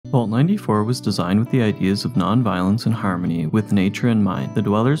Vault 94 was designed with the ideas of non-violence and harmony with nature in mind. The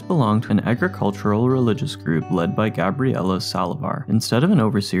dwellers belonged to an agricultural religious group led by Gabriela Salivar. Instead of an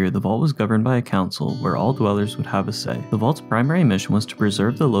overseer, the vault was governed by a council where all dwellers would have a say. The vault's primary mission was to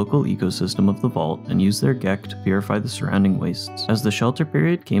preserve the local ecosystem of the vault and use their Gek to purify the surrounding wastes. As the shelter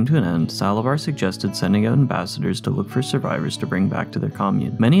period came to an end, Salivar suggested sending out ambassadors to look for survivors to bring back to their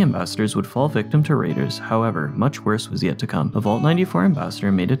commune. Many ambassadors would fall victim to raiders, however, much worse was yet to come. A Vault 94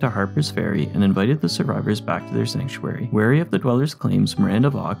 ambassador made it to Harper's Ferry and invited the survivors back to their sanctuary. Wary of the dwellers' claims,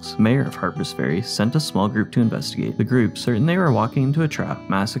 Miranda Vox, mayor of Harper's Ferry, sent a small group to investigate. The group, certain they were walking into a trap,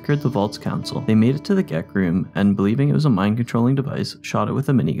 massacred the vault's council. They made it to the Gek room and, believing it was a mind-controlling device, shot it with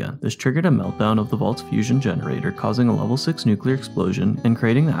a minigun. This triggered a meltdown of the vault's fusion generator, causing a level 6 nuclear explosion and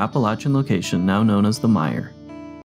creating the Appalachian location now known as the Mire.